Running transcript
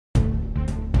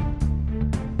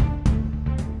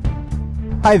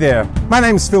Hi there, my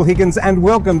name's Phil Higgins and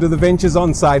welcome to the Ventures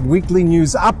Onsite weekly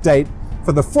news update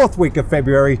for the fourth week of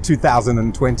February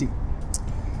 2020.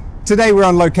 Today we're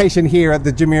on location here at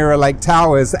the Jumeirah Lake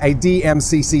Towers, a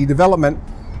DMCC development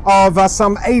of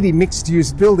some 80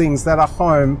 mixed-use buildings that are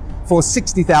home for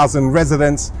 60,000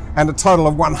 residents and a total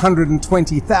of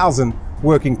 120,000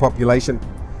 working population.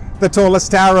 The tallest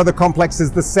tower of the complex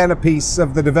is the centerpiece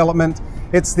of the development.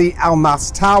 It's the Al Mas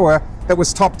Tower that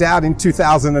was topped out in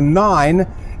 2009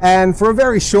 and for a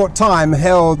very short time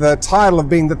held the title of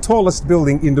being the tallest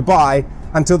building in Dubai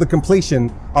until the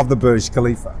completion of the Burj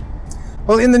Khalifa.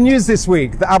 Well, in the news this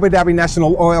week, the Abu Dhabi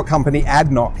national oil company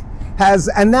Adnoc has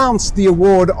announced the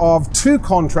award of 2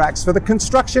 contracts for the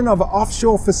construction of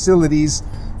offshore facilities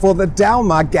for the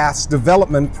Dalma gas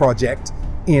development project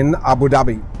in Abu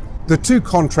Dhabi. The 2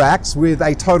 contracts, with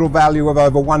a total value of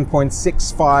over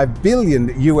 1.65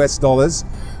 billion US dollars,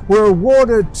 were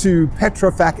awarded to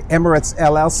Btروفاك Emirates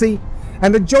LLC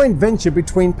and a joint venture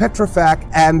between Btروفاك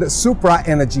and Supra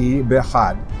Energy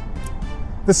Berhad.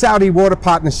 The Saudi water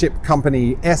partnership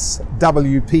company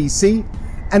SWPC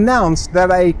announced that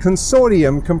a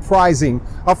consortium comprising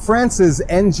of France's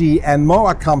Engie and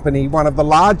Moa company, one of the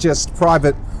largest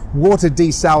private water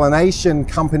desalination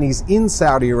companies in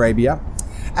Saudi Arabia,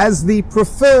 as the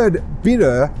preferred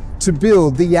bidder to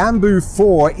build the Yanbu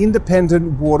 4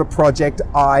 Independent Water Project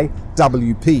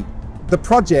IWP. The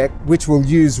project, which will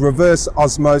use reverse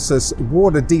osmosis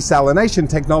water desalination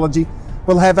technology,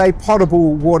 will have a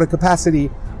potable water capacity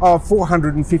of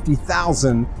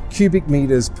 450,000 cubic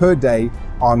meters per day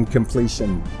on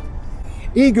completion.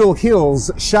 Eagle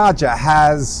Hills, Sharjah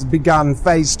has begun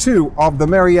phase 2 of the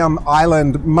Mariam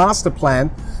Island master plan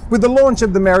with the launch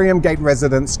of the Mariam Gate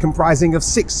residence comprising of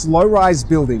 6 low-rise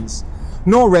buildings.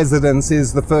 Noor Residence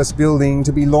is the first building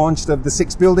to be launched of the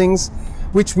 6 buildings,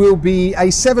 which will be a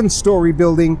 7-story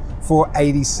building for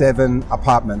 87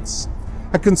 apartments.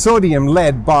 A consortium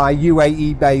led by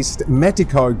UAE-based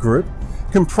Metico Group,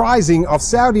 comprising of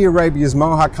Saudi Arabia's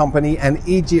Moha company and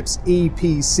Egypt's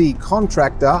EPC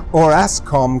contractor, or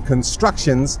Ascom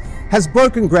Constructions, has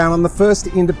broken ground on the first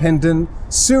independent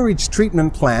sewage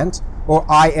treatment plant, or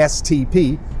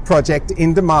ISTP, project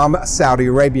in Dammam, Saudi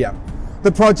Arabia.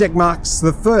 The project marks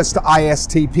the first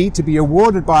ISTP to be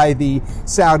awarded by the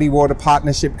Saudi Water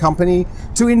Partnership Company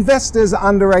to investors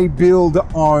under a build,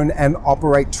 own and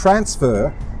operate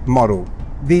transfer model.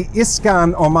 The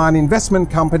Iskan Oman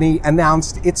Investment Company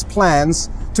announced its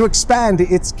plans to expand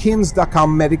its Kims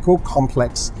Dakam Medical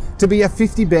Complex to be a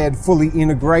 50-bed fully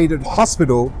integrated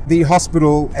hospital. The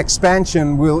hospital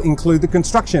expansion will include the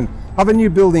construction of a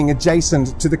new building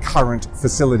adjacent to the current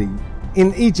facility.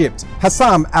 In Egypt,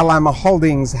 Hassam Alama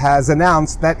Holdings has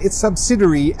announced that its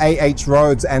subsidiary AH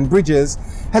Roads and Bridges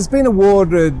has been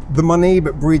awarded the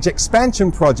Monib Bridge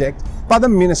expansion project by the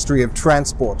Ministry of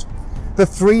Transport. The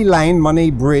 3-lane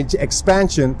Monib Bridge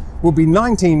expansion will be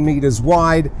 19 meters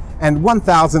wide and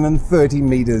 1,030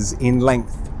 meters in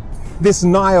length. This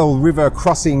Nile River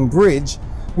crossing bridge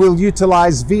will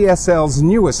utilize VSL's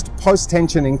newest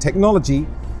post-tensioning technology.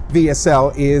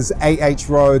 VSL is AH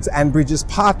Roads and Bridges'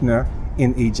 partner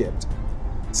in Egypt.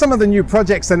 Some of the new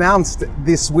projects announced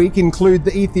this week include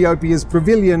the Ethiopia's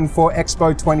Pavilion for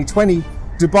Expo 2020,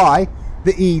 Dubai,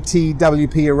 the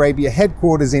ETWP Arabia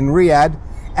headquarters in Riyadh,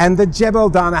 and the Jebel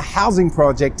Dana housing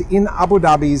project in Abu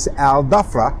Dhabi's Al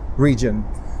Dhafra region.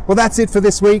 Well, that's it for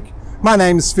this week. My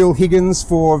name's Phil Higgins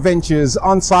for Ventures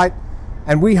Onsite,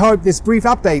 and we hope this brief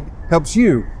update helps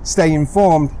you stay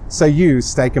informed so you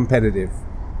stay competitive.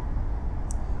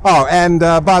 Oh, and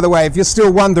by the way, if you're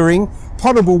still wondering,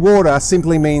 potable water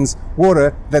simply means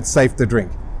water that's safe to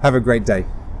drink. Have a great day.